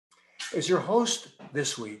As your host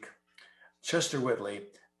this week, Chester Whitley,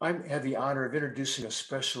 I have the honor of introducing a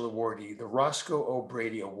special awardee, the Roscoe O.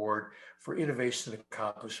 Brady Award for Innovation and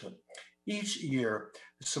Accomplishment. Each year,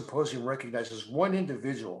 the symposium recognizes one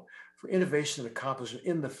individual for innovation and accomplishment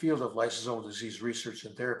in the field of lysosomal disease research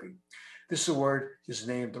and therapy. This award is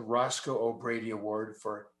named the Roscoe O. Brady Award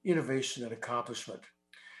for Innovation and Accomplishment.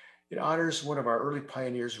 It honors one of our early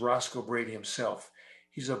pioneers, Roscoe Brady himself.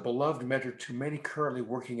 He's a beloved mentor to many currently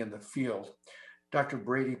working in the field. Dr.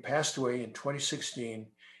 Brady passed away in 2016,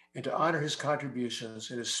 and to honor his contributions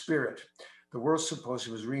and his spirit, the WORLDSymposium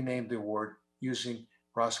was renamed the award using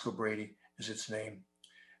Roscoe Brady as its name.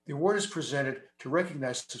 The award is presented to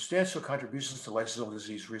recognize substantial contributions to lysosomal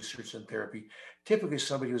disease research and therapy, typically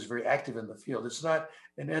somebody who's very active in the field. It's not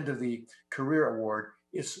an end of the career award.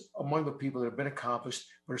 It's among the people that have been accomplished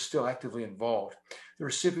but are still actively involved. The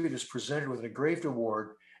recipient is presented with an engraved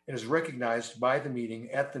award and is recognized by the meeting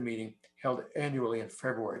at the meeting held annually in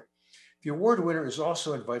February. The award winner is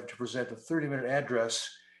also invited to present a 30-minute address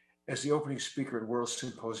as the opening speaker at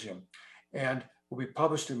WORLDSymposium and will be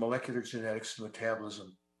published in Molecular Genetics and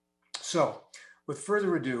Metabolism. So, with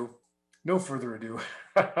no further ado,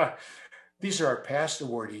 these are our past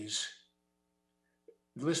awardees.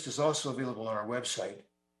 The list is also available on our website.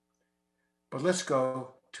 But let's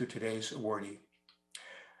go to today's awardee.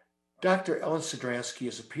 Dr. Ellen Sidransky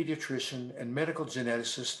is a pediatrician and medical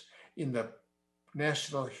geneticist in the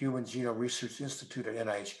National Human Genome Research Institute at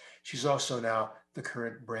NIH. She's also now the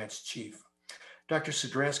current branch chief. Dr.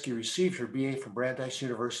 Sidransky received her BA from Brandeis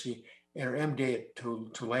University and her MD at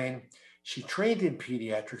Tulane. She trained in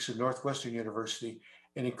pediatrics at Northwestern University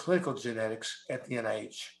and in clinical genetics at the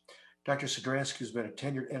NIH. Dr. Sidransky has been a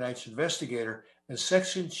tenured NIH investigator and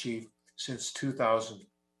section chief since 2000.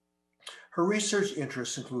 Her research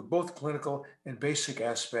interests include both clinical and basic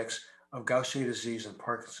aspects of Gaucher disease and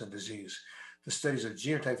Parkinson's disease, the studies of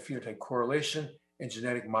genotype-phenotype correlation and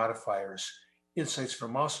genetic modifiers, insights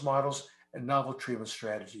from mouse models, and novel treatment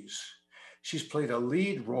strategies. She's played a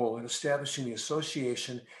lead role in establishing the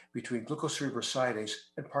association between glucocerebrosidase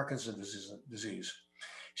and Parkinson's disease.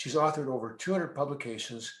 She's authored over 200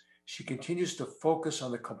 publications. She continues to focus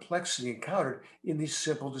on the complexity encountered in these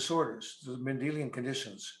simple disorders, the Mendelian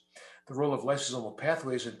conditions, the role of lysosomal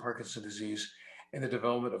pathways in Parkinson's disease, and the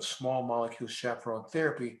development of small molecule chaperone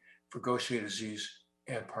therapy for Gaucher disease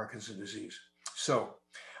and Parkinson's disease. So,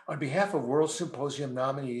 on behalf of WORLDSymposium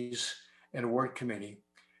nominees and award committee,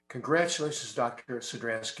 congratulations, Dr.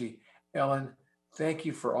 Sidransky. Ellen, thank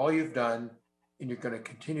you for all you've done and you're going to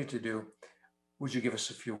continue to do. Would you give us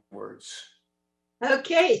a few words?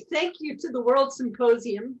 Okay, thank you to the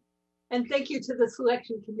WORLDSymposium, and thank you to the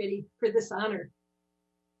selection committee for this honor.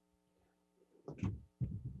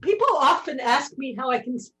 People often ask me how I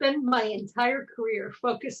can spend my entire career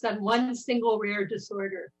focused on one single rare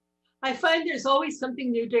disorder. I find there's always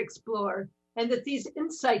something new to explore, and that these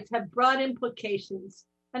insights have broad implications,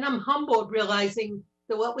 and I'm humbled realizing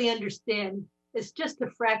that what we understand is just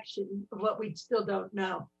a fraction of what we still don't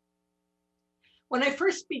know. When I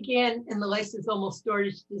first began in the lysosomal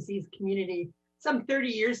storage disease community some 30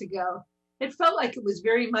 years ago, it felt like it was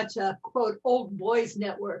very much a, quote, old boys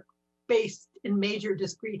network based in major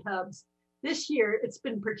discrete hubs. This year, it's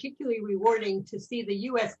been particularly rewarding to see the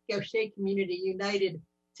US Gaucher community united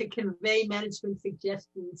to convey management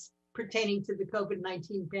suggestions pertaining to the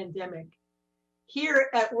COVID-19 pandemic. Here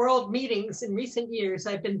at World meetings in recent years,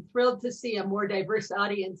 I've been thrilled to see a more diverse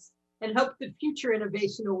audience and hope that future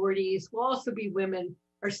innovation awardees will also be women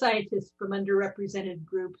or scientists from underrepresented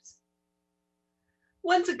groups.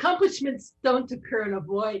 One's accomplishments don't occur in a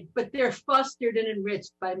void, but they're fostered and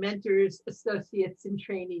enriched by mentors, associates, and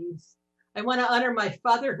trainees. I want to honor my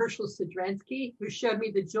father, Herschel Sidransky, who showed me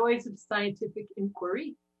the joys of scientific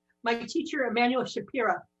inquiry, my teacher, Emanuel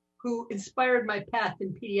Shapira, who inspired my path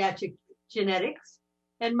in pediatric genetics,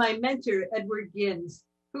 and my mentor, Edward Gins,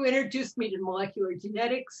 who introduced me to molecular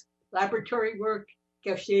genetics, laboratory work,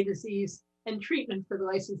 Gaucher disease, and treatment for the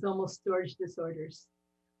lysosomal storage disorders.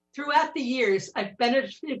 Throughout the years, I've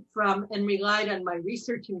benefited from and relied on my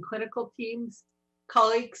research and clinical teams,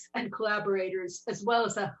 colleagues, and collaborators, as well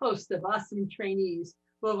as a host of awesome trainees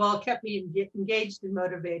who have all kept me engaged and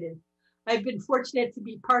motivated. I've been fortunate to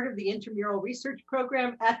be part of the intramural research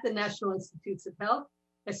program at the National Institutes of Health,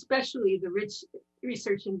 especially the rich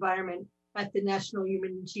research environment at the National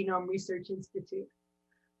Human Genome Research Institute.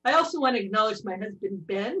 I also want to acknowledge my husband,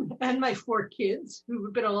 Ben, and my 4 kids who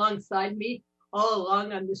have been alongside me all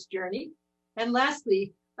along on this journey. And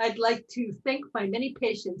lastly, I'd like to thank my many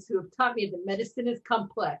patients who have taught me that medicine is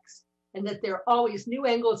complex and that there are always new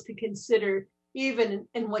angles to consider, even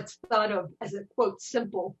in what's thought of as a, quote,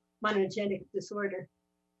 simple monogenic disorder.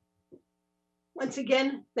 Once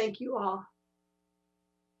again, thank you all.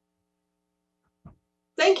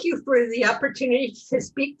 Thank you for the opportunity to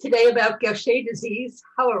speak today about Gaucher disease,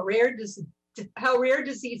 how rare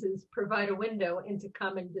diseases provide a window into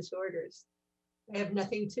common disorders. I have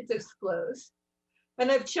nothing to disclose.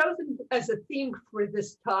 And I've chosen as a theme for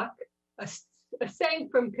this talk a saying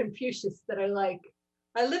from Confucius that I like.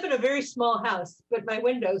 I live in a very small house, but my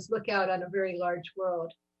windows look out on a very large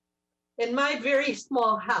world. In my very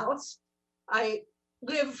small house, I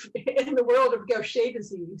live in the world of Gaucher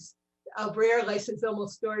disease, a rare lysosomal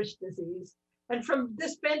storage disease. And from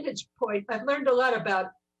this vantage point, I've learned a lot about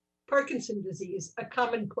Parkinson's disease, a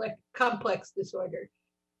common complex disorder.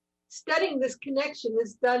 Studying this connection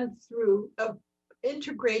is done through an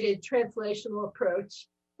integrated translational approach.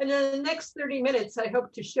 And in the next 30 minutes, I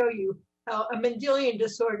hope to show you how a Mendelian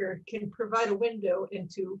disorder can provide a window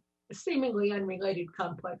into a seemingly unrelated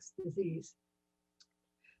complex disease.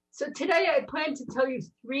 So today I plan to tell you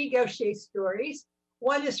 3 Gaucher stories.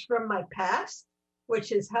 One is from my past,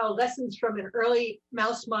 which is how lessons from an early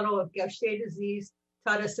mouse model of Gaucher disease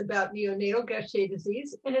taught us about neonatal Gaucher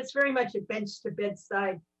disease. And it's very much a bench to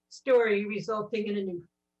bedside story resulting in a new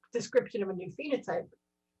description of a new phenotype.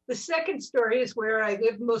 The second story is where I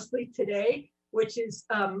live mostly today, which is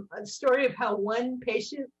a story of how one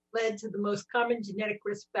patient led to the most common genetic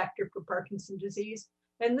risk factor for Parkinson's disease.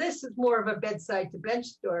 And this is more of a bedside to bench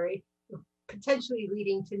story, potentially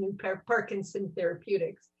leading to new Parkinson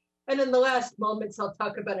therapeutics. And in the last moments, I'll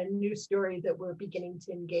talk about a new story that we're beginning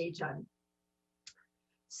to engage on.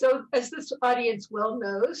 So as this audience well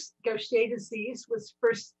knows, Gaucher disease was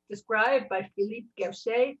first described by Philippe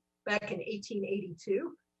Gaucher back in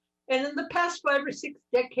 1882. And in the past 5 or 6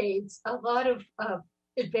 decades, a lot of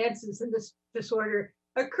advances in this disorder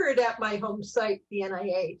occurred at my home site, the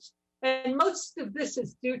NIH. And most of this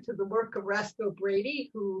is due to the work of Roscoe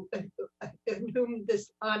Brady, in whom this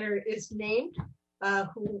honor is named,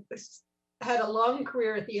 who had a long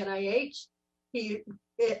career at the NIH. He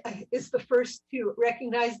is the first to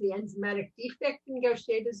recognize the enzymatic defect in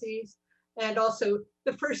Gaucher disease, and also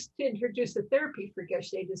the first to introduce a therapy for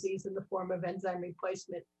Gaucher disease in the form of enzyme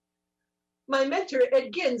replacement. My mentor,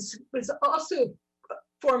 Ed Ginz, was also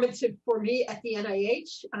formative for me at the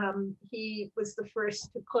NIH. He was the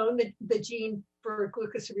first to clone the gene for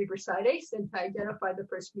glucocerebrosidase and to identify the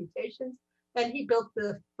first mutations. And he built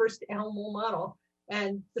the first animal model.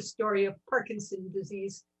 And the story of Parkinson's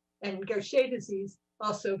disease and Gaucher disease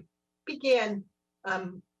also began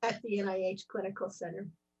at the NIH Clinical Center.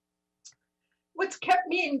 What's kept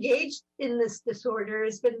me engaged in this disorder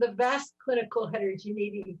has been the vast clinical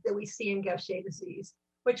heterogeneity that we see in Gaucher disease,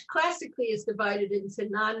 which classically is divided into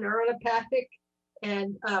non-neuronopathic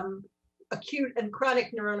and acute and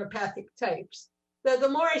chronic neuronopathic types. The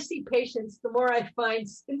more I see patients, the more I find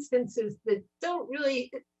instances that don't really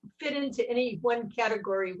fit into any one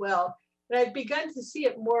category well. And I've begun to see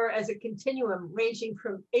it more as a continuum ranging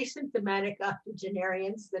from asymptomatic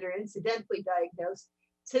octogenarians that are incidentally diagnosed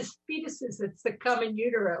to fetuses that succumb in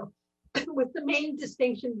utero, with the main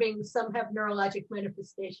distinction being some have neurologic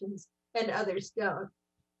manifestations and others don't.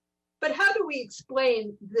 But how do we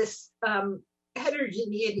explain this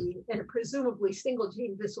heterogeneity in a presumably single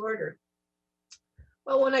gene disorder?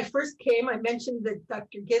 Well, when I first came, I mentioned that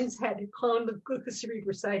Dr. Ginz had cloned the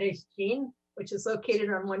glucocerebrosidase gene, which is located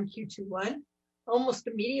on 1q21. Almost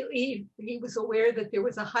immediately, he was aware that there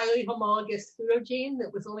was a highly homologous pseudogene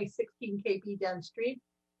that was only 16 kb downstream.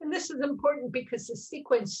 And this is important because the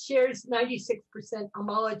sequence shares 96%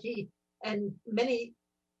 homology, and many,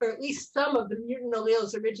 or at least some of the mutant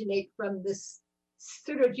alleles originate from this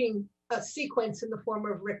pseudogene sequence in the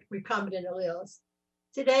form of recombinant alleles.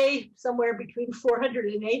 Today, somewhere between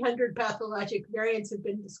 400 and 800 pathologic variants have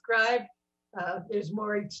been described. There's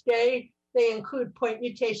more each day. They include point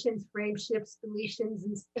mutations, frame shifts,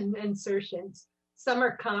 deletions, and insertions. Some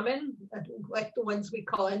are common, like the ones we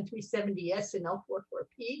call N370S and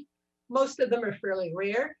L44P. Most of them are fairly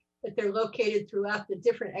rare, but they're located throughout the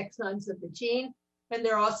different exons of the gene. And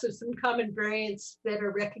there are also some common variants that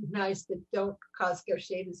are recognized that don't cause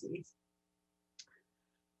Gaucher disease.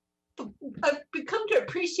 I've become to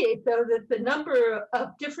appreciate, though, that the number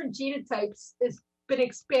of different genotypes has been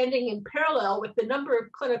expanding in parallel with the number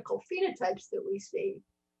of clinical phenotypes that we see.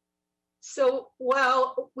 So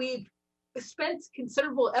while we've spent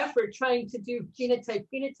considerable effort trying to do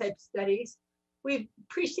genotype-phenotype studies, we've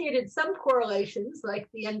appreciated some correlations, like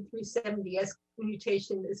the N370S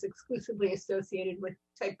mutation is exclusively associated with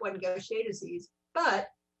type 1 Gaucher disease, but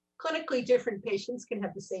clinically different patients can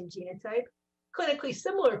have the same genotype. Clinically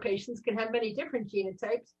similar patients can have many different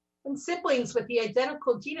genotypes, And siblings with the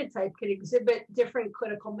identical genotype can exhibit different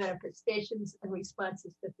clinical manifestations and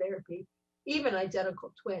responses to therapy, even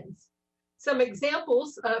identical twins. Some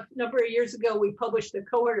examples, a number of years ago, we published a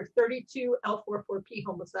cohort of 32 L44P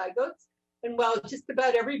homozygotes. And while just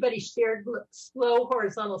about everybody shared slow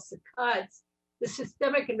horizontal saccades, the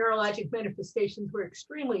systemic and neurologic manifestations were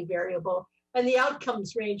extremely variable, and the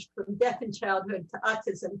outcomes ranged from death in childhood to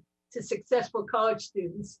autism to successful college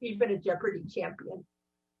students, even a Jeopardy champion.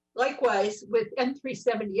 Likewise, with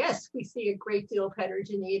N370S, we see a great deal of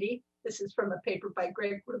heterogeneity. This is from a paper by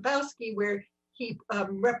Greg Grabowski, where he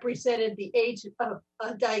represented the age of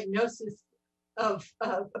diagnosis of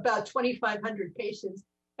about 2,500 patients,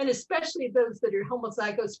 and especially those that are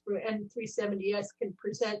homozygous for N370S can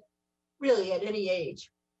present really at any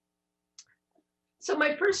age. So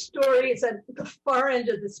my first story is at the far end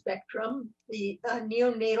of the spectrum, the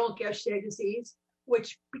neonatal Gaucher disease,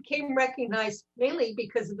 which became recognized mainly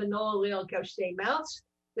because of the null allele Gaucher mouse.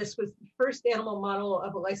 This was the first animal model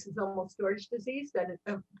of a lysosomal storage disease that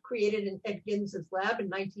created in Ed Ginz's lab in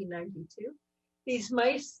 1992. These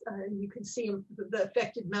mice, you can see the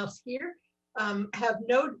affected mouse here, have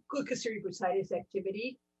no glucocerebrosidase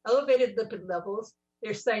activity, elevated lipid levels.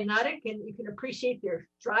 They're cyanotic, and you can appreciate their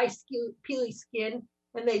dry, peely skin,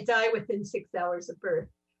 and they die within 6 hours of birth.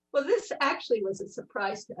 Well, this actually was a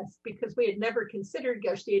surprise to us because we had never considered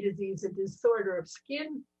Gaucher disease a disorder of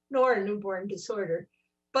skin nor a newborn disorder.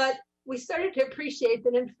 But we started to appreciate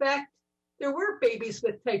that, in fact, there were babies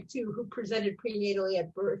with type 2 who presented prenatally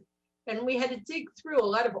at birth. And we had to dig through a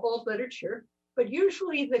lot of old literature, but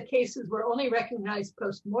usually the cases were only recognized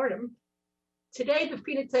post-mortem. Today, the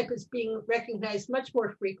phenotype is being recognized much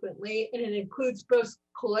more frequently, and it includes both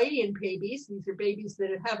choroidian babies. These are babies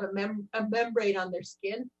that have a membrane on their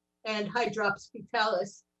skin, and hydrops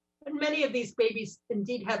fetalis. And many of these babies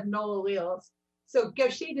indeed have null alleles. So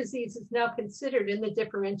Gaucher disease is now considered in the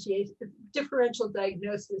differential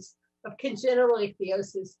diagnosis of congenital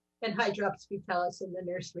ichthyosis and hydrops fetalis in the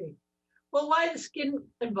nursery. Well, why the skin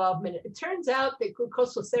involvement? It turns out that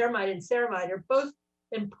glucosylaceramide and ceramide are both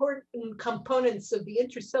important components of the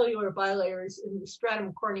intracellular bilayers in the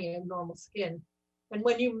stratum corneae of normal skin. And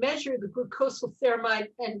when you measure the glucosylaceramide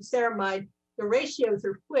and ceramide, the ratios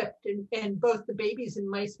are flipped in both the babies and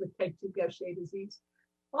mice with type 2 Gaucher disease.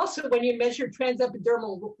 Also, when you measure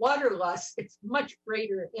transepidermal water loss, it's much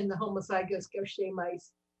greater in the homozygous Gaucher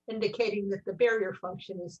mice, indicating that the barrier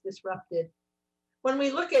function is disrupted. When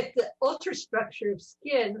we look at the ultrastructure of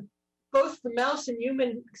skin, both the mouse and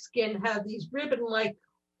human skin have these ribbon-like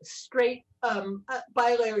straight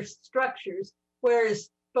bilayer structures, whereas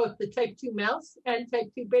both the type 2 mouse and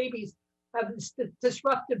type 2 babies have this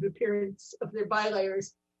disruptive appearance of their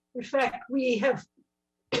bilayers. In fact, we have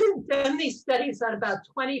done these studies on about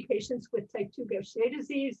 20 patients with type 2 Gaucher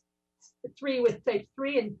disease, 3 with type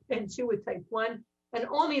 3 and 2 with type 1, and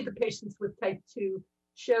only the patients with type 2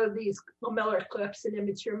 show these lamellar cliffs and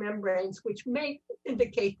immature membranes, which may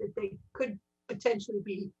indicate that they could potentially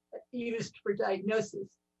be used for diagnosis.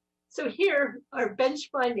 So here, our bench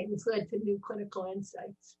findings led to new clinical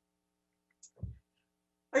insights.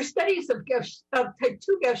 Our studies of type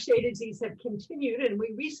 2 Gaucher disease have continued, and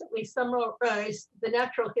we recently summarized the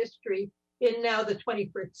natural history in now the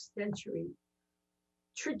 21st century.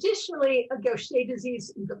 Traditionally, a Gaucher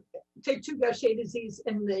disease, type 2 Gaucher disease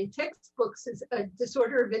in the textbooks is a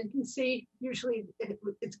disorder of infancy. Usually it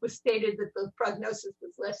was stated that the prognosis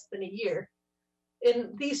was less than a year.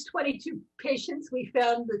 In these 22 patients, we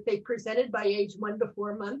found that they presented by age 1 to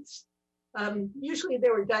 4 months. Usually they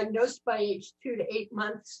were diagnosed by age 2 to 8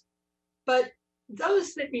 months, but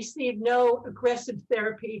those that received no aggressive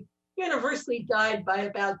therapy universally died by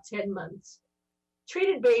about 10 months.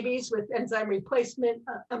 Treated babies with enzyme replacement,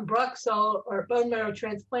 Ambroxol, or bone marrow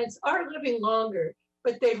transplants are living longer,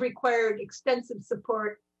 but they've required extensive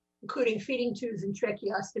support, including feeding tubes and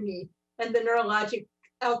tracheostomy, and the neurologic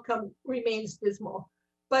outcome remains dismal.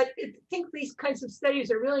 But I think these kinds of studies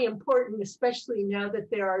are really important, especially now that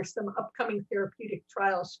there are some upcoming therapeutic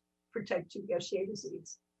trials for type 2 Gaucher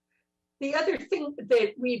disease. The other thing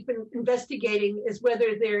that we've been investigating is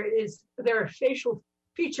whether there are facial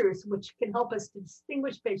features which can help us to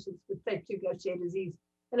distinguish patients with type 2 Gaucher disease.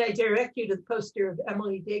 And I direct you to the poster of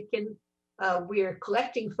Emily Dakin. We're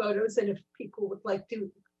collecting photos, and if people would like to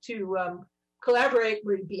collaborate,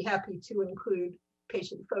 we'd be happy to include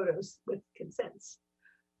patient photos with consents.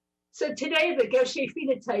 So today, the Gaucher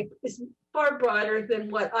phenotype is far broader than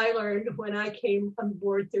what I learned when I came on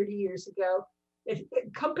board 30 years ago. It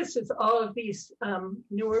encompasses all of these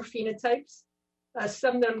newer phenotypes.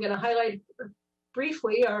 Some that I'm going to highlight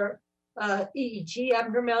briefly are EEG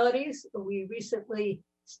abnormalities. We recently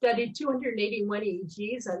studied 281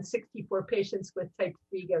 EEGs on 64 patients with type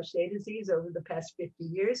 3 Gaucher disease over the past 50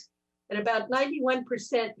 years. And about 91%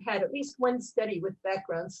 had at least one study with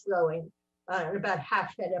background slowing, and about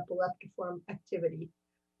half had epileptiform activity.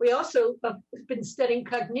 We also have been studying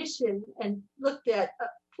cognition and looked at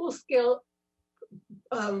full-scale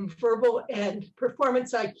verbal and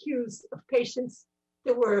performance IQs of patients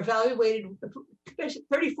that were evaluated,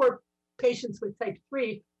 34 patients with type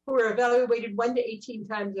 3 who were evaluated 1 to 18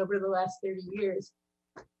 times over the last 30 years.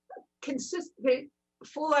 Consistent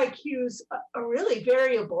full IQs are really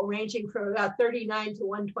variable, ranging from about 39 to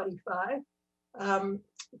 125.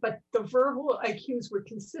 But the verbal IQs were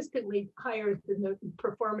consistently higher than the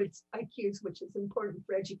performance IQs, which is important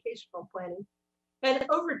for educational planning. And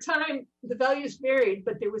over time, the values varied,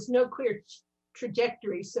 but there was no clear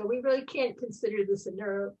trajectory. So we really can't consider this a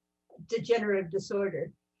neurodegenerative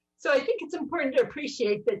disorder. So I think it's important to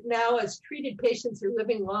appreciate that now, as treated patients are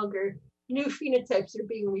living longer, new phenotypes are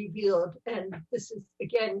being revealed. And this is,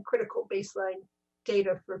 again, critical baseline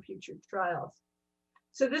data for future trials.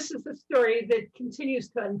 So this is the story that continues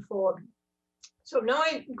to unfold. So now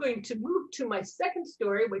I'm going to move to my second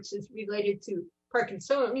story, which is related to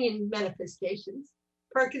Parkinsonian manifestations.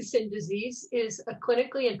 Parkinson's disease is a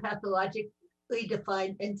clinically and pathologically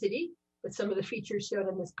defined entity with some of the features shown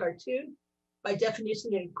in this cartoon. By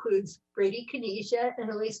definition, it includes bradykinesia and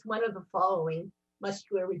at least one of the following: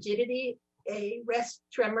 muscular rigidity, a rest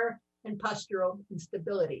tremor, and postural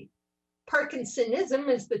instability. Parkinsonism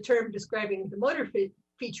is the term describing the motor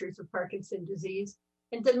features of Parkinson's disease,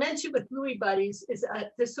 and dementia with Lewy bodies is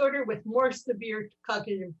a disorder with more severe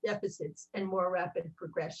cognitive deficits and more rapid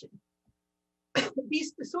progression.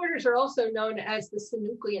 These disorders are also known as the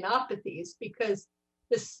synucleinopathies because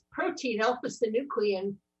this protein,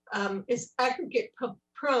 alpha-synuclein, is aggregate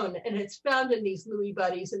prone, and it's found in these Lewy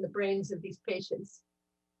bodies in the brains of these patients.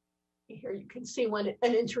 Here you can see one,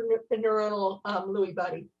 an interneuronal Lewy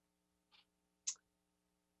body.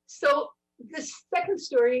 So this second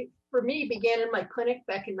story for me began in my clinic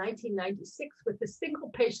back in 1996 with a single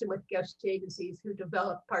patient with Gaucher disease who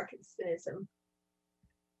developed Parkinsonism.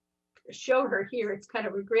 Show her here, it's kind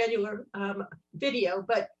of a granular video,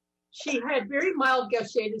 but she had very mild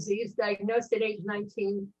Gaucher disease, diagnosed at age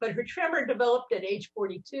 19, but her tremor developed at age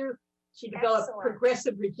 42. She developed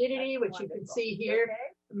progressive rigidity, which you can see here,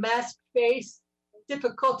 masked face,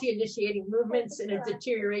 difficulty initiating movements, and a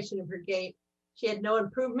deterioration of her gait. She had no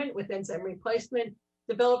improvement with enzyme replacement,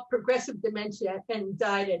 developed progressive dementia, and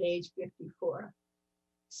died at age 54.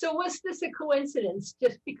 So was this a coincidence?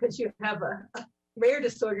 Just because you have a rare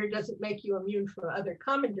disorder doesn't make you immune from other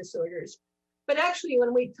common disorders. But actually,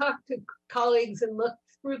 when we talked to colleagues and looked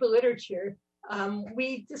through the literature,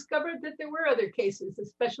 we discovered that there were other cases,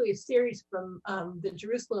 especially a series from the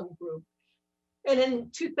Jerusalem group. And in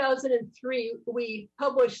 2003, we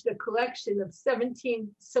published a collection of 17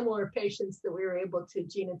 similar patients that we were able to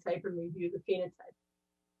genotype and review the phenotype.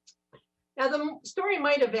 Now, the story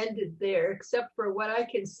might have ended there, except for what I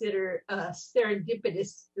consider a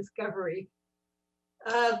serendipitous discovery.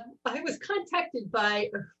 I was contacted by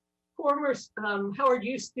a former Howard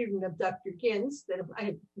U student of Dr. Gin's that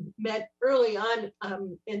I met early on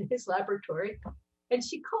in his laboratory. And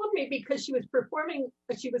she called me because she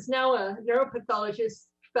was now a neuropathologist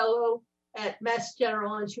fellow at Mass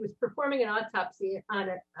General, and she was performing an autopsy on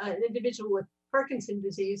an individual with Parkinson's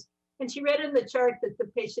disease. And she read in the chart that the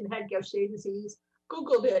patient had Gaucher disease,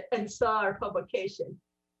 Googled it, and saw our publication.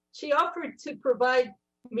 She offered to provide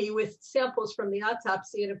me with samples from the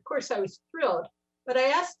autopsy, and of course I was thrilled. But I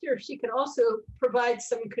asked her if she could also provide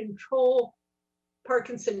some control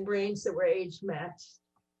Parkinson brains that were age matched.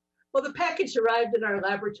 Well, the package arrived in our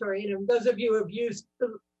laboratory, and those of you who have used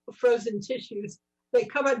the frozen tissues, they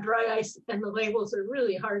come on dry ice and the labels are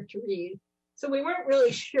really hard to read. So we weren't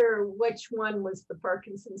really sure which one was the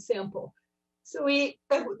Parkinson sample. So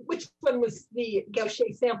which one was the Gaucher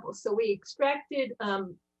sample? So we extracted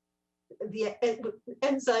the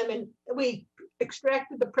enzyme, and we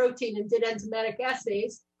extracted the protein and did enzymatic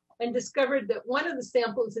assays and discovered that one of the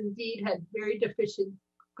samples indeed had very deficient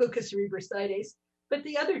glucocerebrosidase, but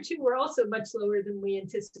the other two were also much lower than we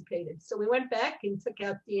anticipated. So we went back and took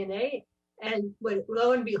out DNA, and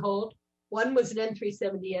lo and behold, one was an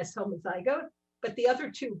N370S homozygote, but the other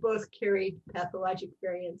two both carried pathologic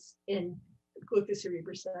variants in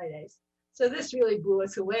glucocerebrosidase. So this really blew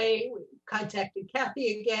us away. We contacted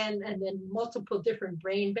Kathy again, and then multiple different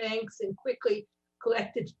brain banks, and quickly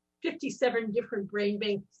collected 57 different brain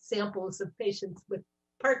bank samples of patients with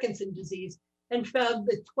Parkinson's disease, and found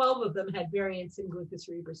that 12 of them had variants in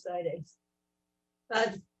glucocerebrosidase.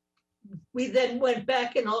 We then went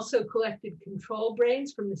back and also collected control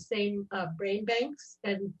brains from the same brain banks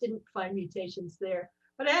and didn't find mutations there.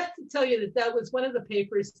 But I have to tell you that that was one of the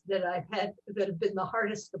papers that I've had that have been the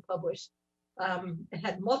hardest to publish. It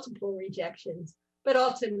had multiple rejections, but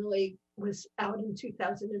ultimately was out in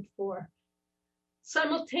 2004.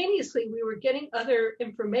 Simultaneously, we were getting other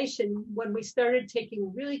information when we started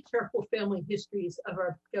taking really careful family histories of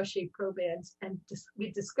our Gaucher probands, and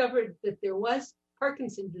we discovered that there was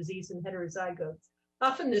Parkinson's disease in heterozygotes.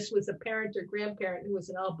 Often this was a parent or grandparent who was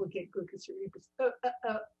an obligate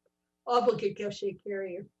obligate Gaucher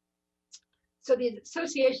carrier. So the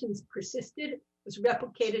associations persisted, was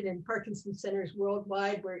replicated in Parkinson's centers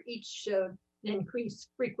worldwide, where each showed an increased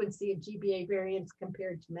frequency of GBA variants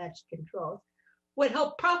compared to matched controls. What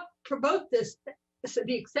helped promote this, so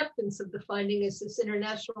the acceptance of the finding, is this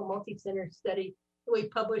international multi-center study that we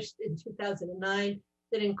published in 2009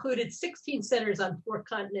 that included 16 centers on 4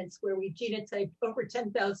 continents, where we genotyped over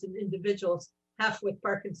 10,000 individuals, half with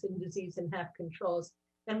Parkinson's disease and half controls.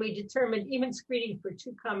 And we determined, even screening for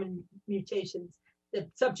 2 common mutations, that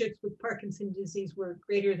subjects with Parkinson's disease were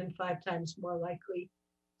greater than 5 times more likely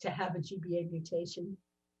to have a GBA mutation.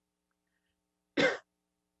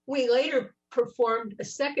 We later performed a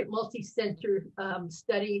second multi-center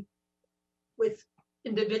study with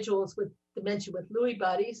individuals with dementia with Lewy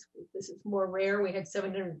bodies. This is more rare. We had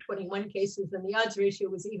 721 cases, and the odds ratio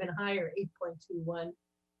was even higher, 8.21.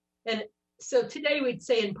 And so today we'd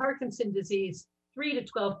say in Parkinson's disease, 3 to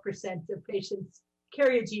 12% of patients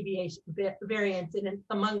carry a GBA variant, and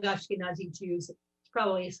among Ashkenazi Jews, it's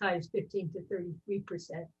probably as high as 15 to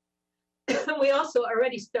 33%. We also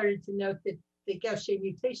already started to note that the Gaucher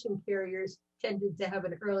mutation carriers tended to have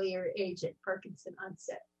an earlier age at Parkinson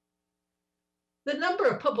onset. The number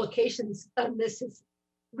of publications on this has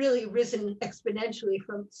really risen exponentially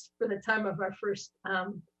from the time of our first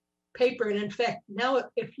paper. And in fact, now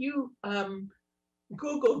if you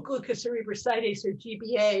Google glucocerebrosidase or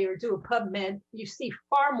GBA or do a PubMed, you see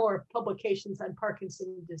far more publications on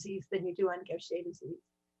Parkinson's disease than you do on Gaucher disease.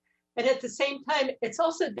 And at the same time, it's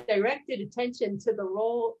also directed attention to the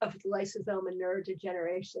role of lysosome in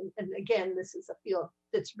neurodegeneration. And again, this is a field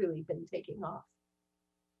that's really been taking off.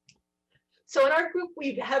 So in our group,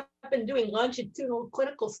 we have been doing longitudinal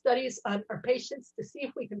clinical studies on our patients to see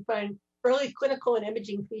if we can find early clinical and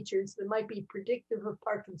imaging features that might be predictive of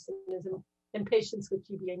Parkinsonism in patients with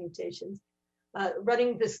GBA mutations.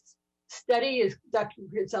 Running this study is Dr.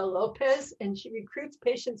 Grizel Lopez, and she recruits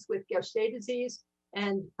patients with Gaucher disease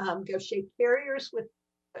and Gaucher carriers with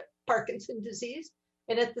Parkinson's disease.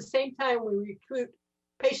 And at the same time, we recruit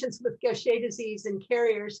patients with Gaucher disease and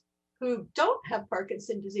carriers who don't have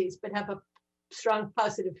Parkinson's disease, but have a strong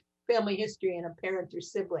positive family history and a parent or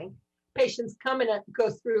sibling. Patients come and go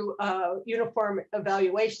through uniform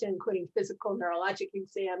evaluation, including physical, neurologic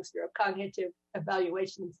exams, neurocognitive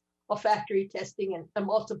evaluations, olfactory testing, and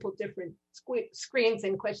multiple different screens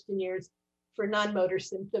and questionnaires for non-motor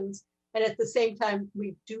symptoms. And at the same time,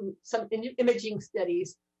 we do some imaging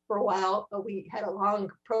studies. For a while, we had a long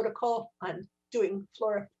protocol on doing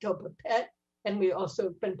fluorodopa PET, and we also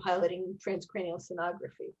have been piloting transcranial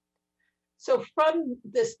sonography. So from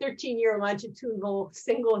this 13-year longitudinal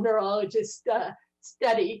single neurologist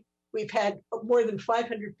study, we've had more than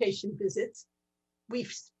 500 patient visits. We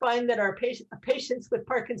find that our patients with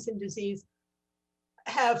Parkinson's disease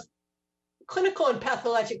have clinical and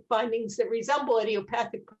pathologic findings that resemble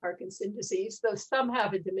idiopathic Parkinson's disease, though some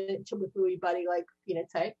have a dementia with Lewy body-like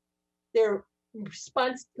phenotype. Their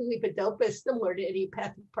response to levodopa is similar to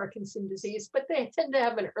idiopathic Parkinson's disease, but they tend to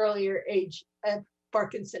have an earlier age of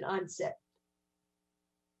Parkinson onset.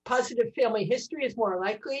 Positive family history is more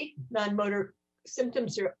likely. Non-motor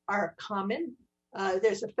symptoms are common.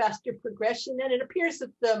 There's a faster progression, and it appears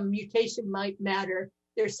that the mutation might matter.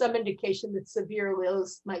 There's some indication that severe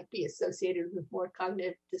alleles might be associated with more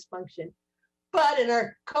cognitive dysfunction. But in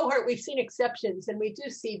our cohort, we've seen exceptions, and we do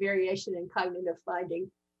see variation in cognitive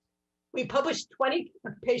finding. We published 20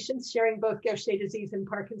 patients sharing both Gaucher disease and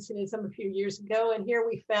Parkinsonism a few years ago, and here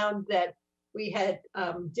we found that we had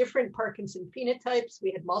different Parkinson phenotypes.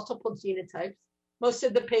 We had multiple genotypes. Most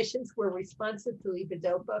of the patients were responsive to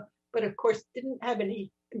levodopa, but of course didn't have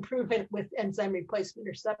any improvement with enzyme replacement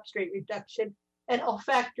or substrate reduction. And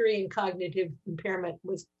olfactory and cognitive impairment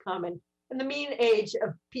was common. And the mean age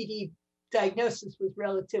of PD diagnosis was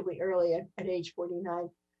relatively early at age 49.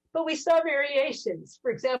 But we saw variations.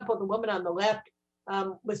 For example, the woman on the left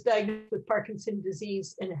was diagnosed with Parkinson's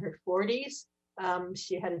disease in her 40s.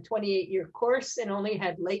 She had a 28-year course and only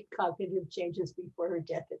had late cognitive changes before her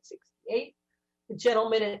death at 68. The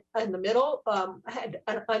gentleman in the middle had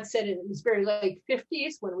an onset in his very late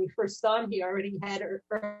 50s. When we first saw him, he already had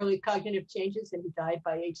early cognitive changes and he died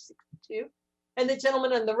by age 62. And the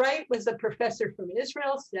gentleman on the right was a professor from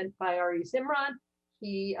Israel sent by Ari Zimran.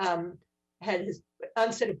 He had his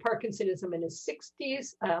onset of Parkinsonism in his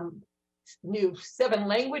 60s, knew 7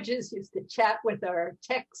 languages, used to chat with our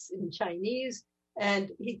techs in Chinese, and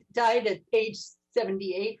he died at age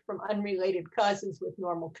 78 from unrelated causes with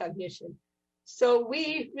normal cognition. So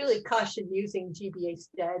we really caution using GBA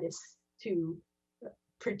status to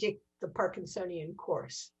predict the Parkinsonian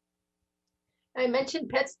course. I mentioned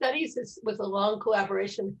PET studies. This was a long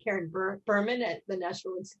collaboration with Karen Berman at the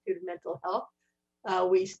National Institute of Mental Health.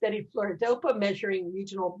 We studied fluorodopa, measuring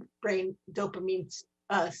regional brain dopamine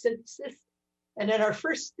synthesis. And in our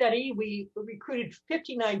first study, we recruited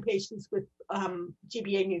 59 patients with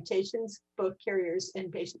GBA mutations, both carriers and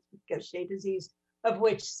patients with Gaucher disease, of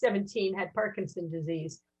which 17 had Parkinson's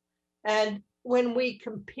disease. And when we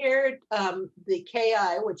compared the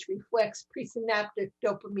KI, which reflects presynaptic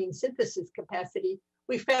dopamine synthesis capacity,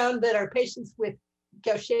 we found that our patients with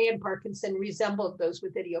Gaucher and Parkinson resembled those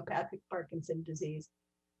with idiopathic Parkinson's disease.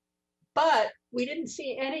 But we didn't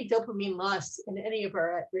see any dopamine loss in any of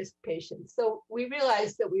our at-risk patients. So we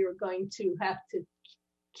realized that we were going to have to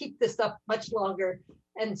keep this up much longer.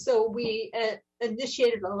 And so we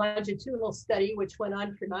initiated a longitudinal study, which went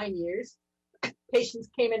on for 9 years. Patients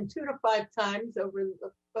came in 2 to 5 times over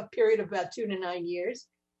a period of about 2 to 9 years.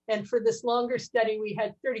 And for this longer study, we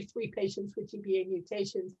had 33 patients with GBA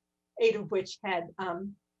mutations, 8 of which had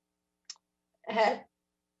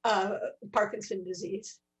Parkinson's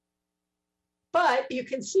disease. But you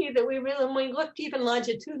can see that when we looked even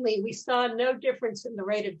longitudinally, we saw no difference in the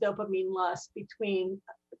rate of dopamine loss between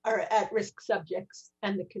our at-risk subjects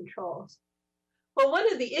and the controls. Well, one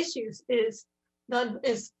of the issues is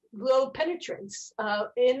low penetrance.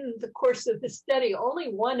 In the course of the study,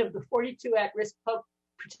 only one of the 42 at-risk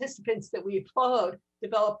participants that we followed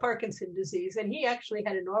developed Parkinson's disease, and he actually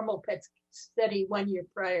had a normal PET study 1 year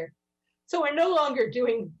prior. So we're no longer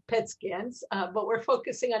doing PET scans, but we're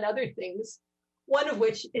focusing on other things, one of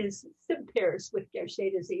which is SIB pairs with Gaucher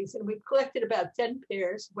disease. And we've collected about 10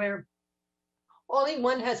 pairs where only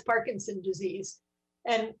one has Parkinson's disease.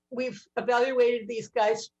 And we've evaluated these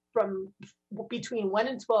guys from between 1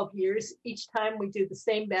 and 12 years. Each time we do the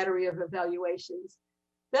same battery of evaluations.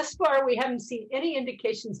 Thus far, we haven't seen any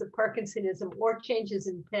indications of Parkinsonism or changes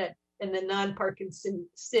in PET in the non-Parkinson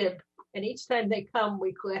SIB. And each time they come,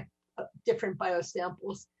 we collect different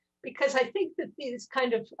biosamples, because I think that these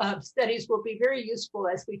kind of studies will be very useful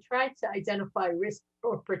as we try to identify risk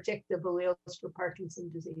or predictive alleles for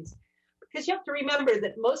Parkinson's disease. Because you have to remember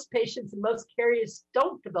that most patients and most carriers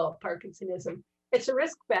don't develop Parkinsonism. It's a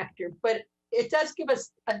risk factor, but it does give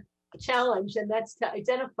us a challenge, and that's to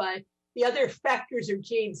identify the other factors or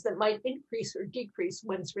genes that might increase or decrease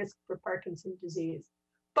one's risk for Parkinson's disease,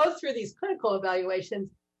 both through these clinical evaluations,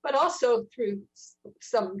 but also through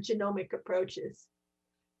some genomic approaches.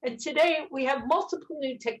 And today we have multiple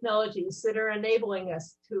new technologies that are enabling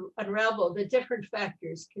us to unravel the different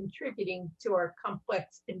factors contributing to our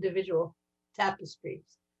complex individual tapestries.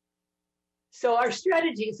 So our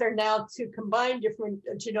strategies are now to combine different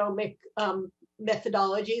genomic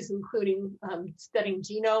methodologies, including studying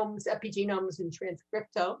genomes, epigenomes, and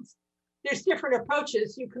transcriptomes. There's different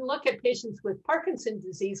approaches. You can look at patients with Parkinson's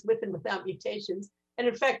disease with and without mutations. And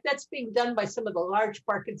in fact, that's being done by some of the large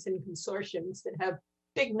Parkinson consortiums that have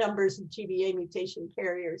big numbers of GBA mutation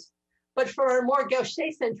carriers. But for a more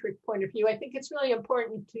Gaucher-centric point of view, I think it's really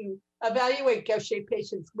important to evaluate Gaucher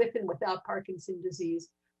patients with and without Parkinson's disease.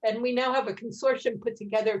 And we now have a consortium put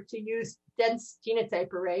together to use dense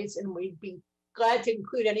genotype arrays, and we'd be glad to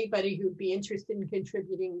include anybody who'd be interested in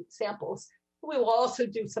contributing samples. We will also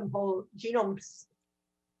do some whole genome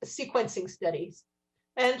sequencing studies.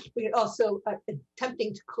 And we also are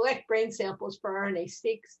attempting to collect brain samples for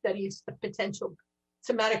RNA-seq studies of potential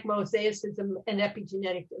somatic mosaicism and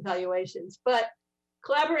epigenetic evaluations. But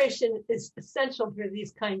collaboration is essential for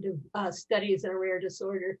these kind of studies in a rare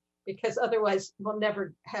disorder, because otherwise we'll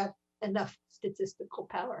never have enough statistical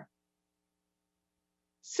power.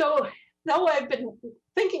 So though I've been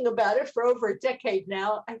thinking about it for over a decade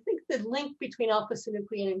now, I think the link between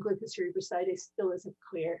alpha-synuclein and glucocerebrosidase still isn't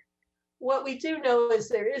clear. What we do know is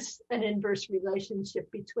there is an inverse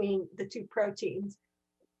relationship between the two proteins.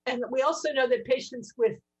 And we also know that patients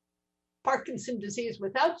with Parkinson's disease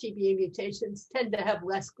without GBA mutations tend to have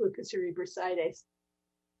less glucocerebrosidase.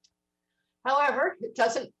 However,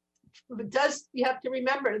 you have to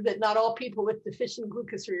remember that not all people with deficient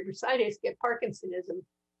glucocerebrosidase get Parkinsonism.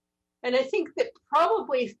 And I think that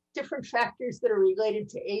probably different factors that are related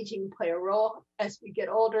to aging play a role. As we get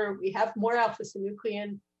older, we have more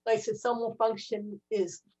alpha-synuclein, lysosomal function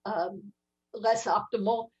is less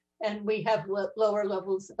optimal, and we have lower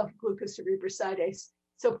levels of glucocerebrosidase.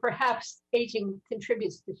 So perhaps aging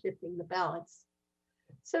contributes to shifting the balance.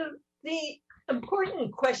 So the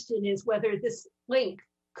important question is whether this link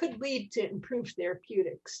could lead to improved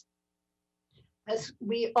therapeutics. As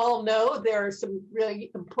we all know, there are some really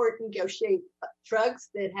important Gaucher drugs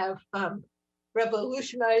that have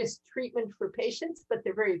revolutionized treatment for patients, but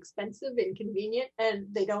they're very expensive, inconvenient, and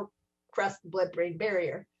they don't cross the blood-brain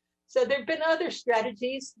barrier. So there have been other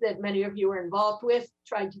strategies that many of you are involved with,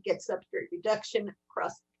 trying to get substrate reduction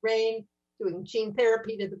across the brain, doing gene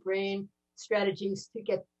therapy to the brain, strategies to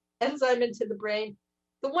get enzyme into the brain.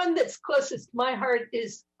 The one that's closest to my heart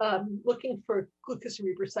is looking for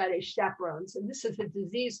glucocerebrosidase chaperones. And this is a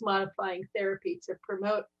disease-modifying therapy to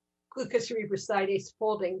promote glucocerebrosidase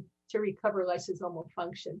folding to recover lysosomal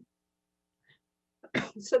function.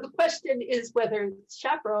 So the question is whether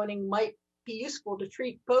chaperoning might be useful to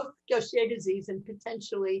treat both Gaucher disease and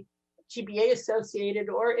potentially GBA-associated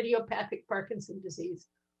or idiopathic Parkinson disease.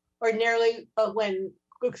 Ordinarily, when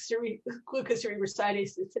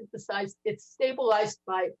glucocerebrosidase is synthesized, it's stabilized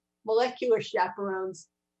by molecular chaperones.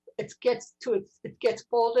 It gets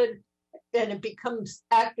folded, and it becomes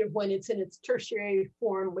active when it's in its tertiary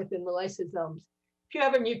form within the lysosomes. If you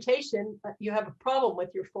have a mutation, you have a problem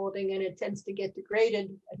with your folding, and it tends to get degraded,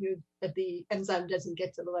 and the enzyme doesn't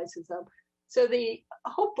get to the lysosome. So the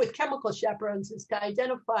hope with chemical chaperones is to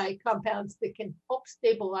identify compounds that can help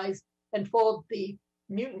stabilize and fold the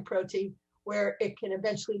mutant protein, where it can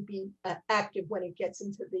eventually be active when it gets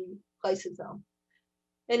into the lysosome.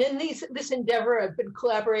 And in this endeavor, I've been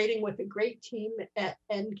collaborating with a great team at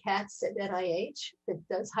NCATS at NIH that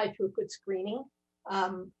does high throughput screening.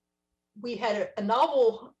 We had a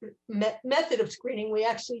novel method of screening. We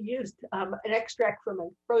actually used an extract from a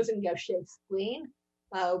frozen Gaucher spleen.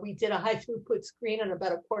 We did a high throughput screen on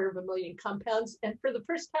about 250,000 compounds. And for the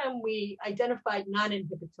first time, we identified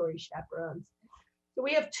non-inhibitory chaperones. So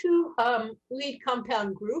we have two lead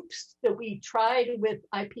compound groups that we tried with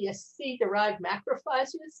iPSC-derived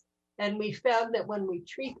macrophages. And we found that when we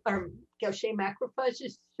treat our Gaucher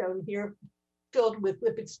macrophages, shown here, filled with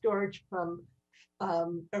lipid storage from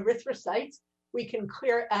erythrocytes, we can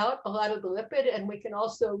clear out a lot of the lipid, and we can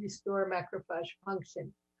also restore macrophage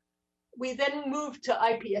function. We then moved to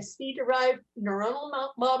iPSC-derived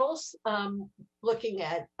neuronal models, looking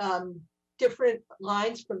at different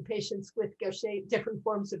lines from patients with Gaucher, different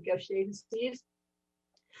forms of Gaucher disease.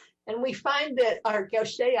 And we find that our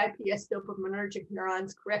Gaucher iPS dopaminergic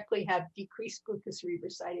neurons correctly have decreased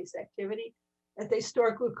glucocerebrosidase activity, that they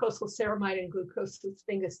store glucosylceramide and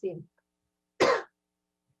glucosylsphingosine.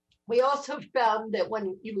 We also found that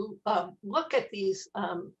when you look at these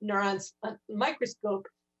neurons under the microscope,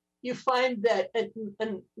 you find that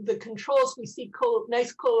in the controls, we see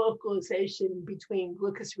nice co-localization between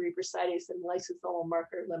glucocerebrosidase and lysosomal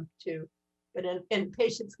marker LIMP2. But in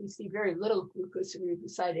patients, we see very little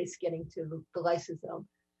glucocerebrosidase getting to the lysosome.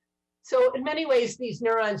 So in many ways, these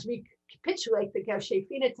neurons recapitulate the Gaucher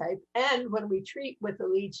phenotype. And when we treat with a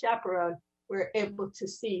lead chaperone, we're able to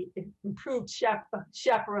see improved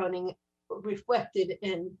chaperoning reflected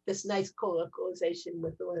in this nice co-localization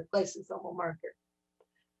with the lysosomal marker.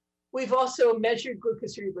 We've also measured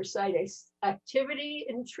glucocerebrosidase activity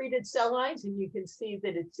in treated cell lines, and you can see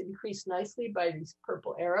that it's increased nicely by these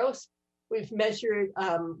purple arrows. We've measured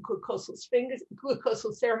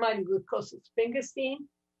glucosylceramide and glucosylsphingosine,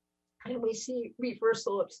 and we see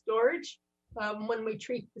reversal of storage when we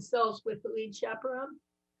treat the cells with the lead chaperone.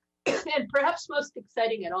 And perhaps most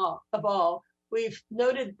exciting of all, we've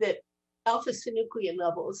noted that alpha-synuclein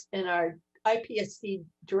levels in our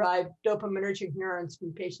iPSC-derived dopaminergic neurons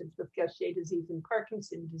from patients with Gaucher disease and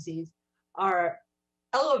Parkinson disease are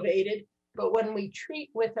elevated, but when we treat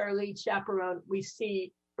with our lead chaperone, we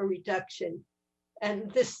see a reduction.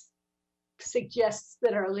 And this suggests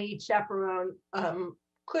that our lead chaperone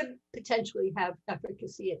could potentially have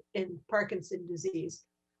efficacy in Parkinson disease.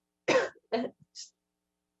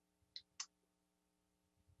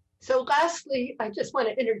 So lastly, I just want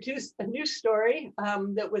to introduce a new story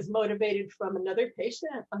that was motivated from another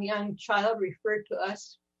patient, a young child referred to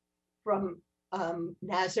us from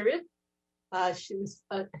Nazareth. She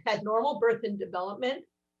had normal birth and development,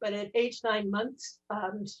 but at age 9 months,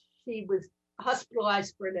 she was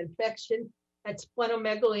hospitalized for an infection, had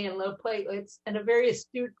splenomegaly and low platelets, and a very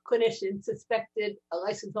astute clinician suspected a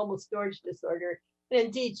lysosomal storage disorder. And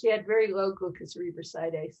indeed, she had very low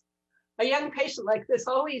glucocerebrosidase. A young patient like this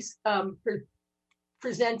always, for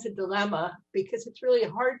presents a dilemma because it's really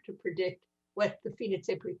hard to predict what the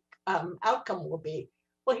phenotypic outcome will be.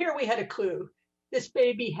 Well, here we had a clue. This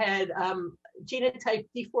baby had genotype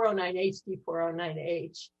D409H,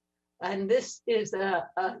 D409H. And this is a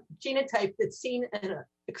genotype that's seen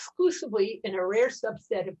exclusively in a rare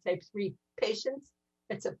subset of type 3 patients.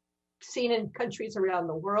 It's seen in countries around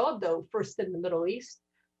the world, though first in the Middle East.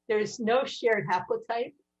 There's no shared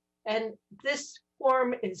haplotype. And this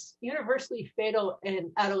form is universally fatal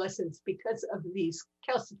in adolescents because of these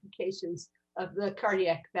calcifications of the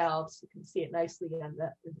cardiac valves. You can see it nicely on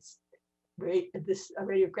this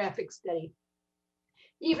radiographic study.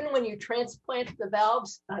 Even when you transplant the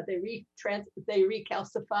valves, they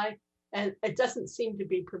recalcify, and it doesn't seem to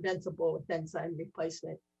be preventable with enzyme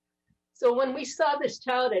replacement. So when we saw this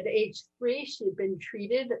child at age 3, she had been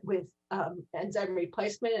treated with enzyme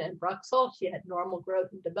replacement and Bruxol. She had normal growth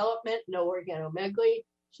and development, no organomegaly.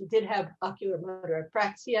 She did have ocular motor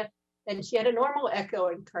apraxia, and she had a normal echo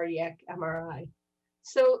and cardiac MRI.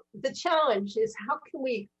 So the challenge is, how can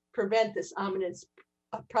we prevent this ominous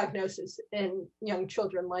prognosis in young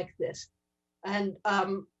children like this? And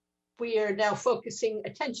we are now focusing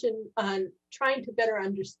attention on trying to better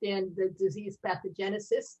understand the disease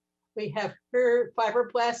pathogenesis. We have her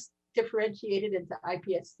fibroblasts differentiated into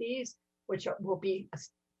iPSCs, which will be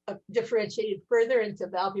differentiated further into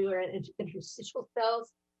valvular and interstitial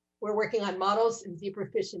cells. We're working on models in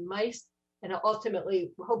zebrafish and mice, and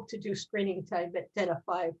ultimately hope to do screening to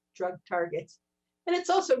identify drug targets. And it's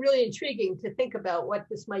also really intriguing to think about what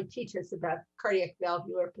this might teach us about cardiac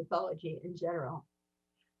valvular pathology in general.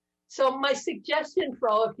 So my suggestion for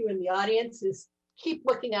all of you in the audience is keep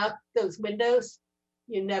looking out those windows.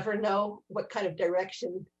 You never know what kind of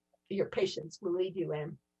direction your patients will lead you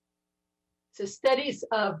in. So studies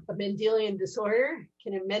of a Mendelian disorder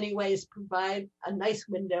can in many ways provide a nice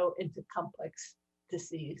window into complex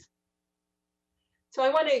disease. So I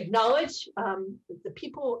want to acknowledge the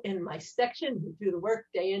people in my section who do the work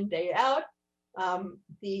day in, day out,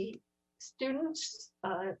 the students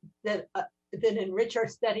that enrich our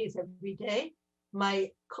studies every day, my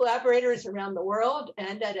collaborators around the world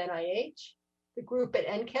and at NIH, the group at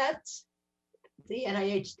NCATS, the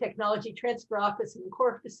NIH Technology Transfer Office and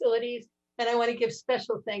core facilities, and I want to give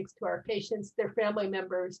special thanks to our patients, their family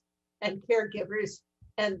members, and caregivers,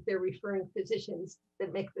 and their referring physicians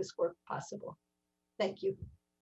that make this work possible. Thank you.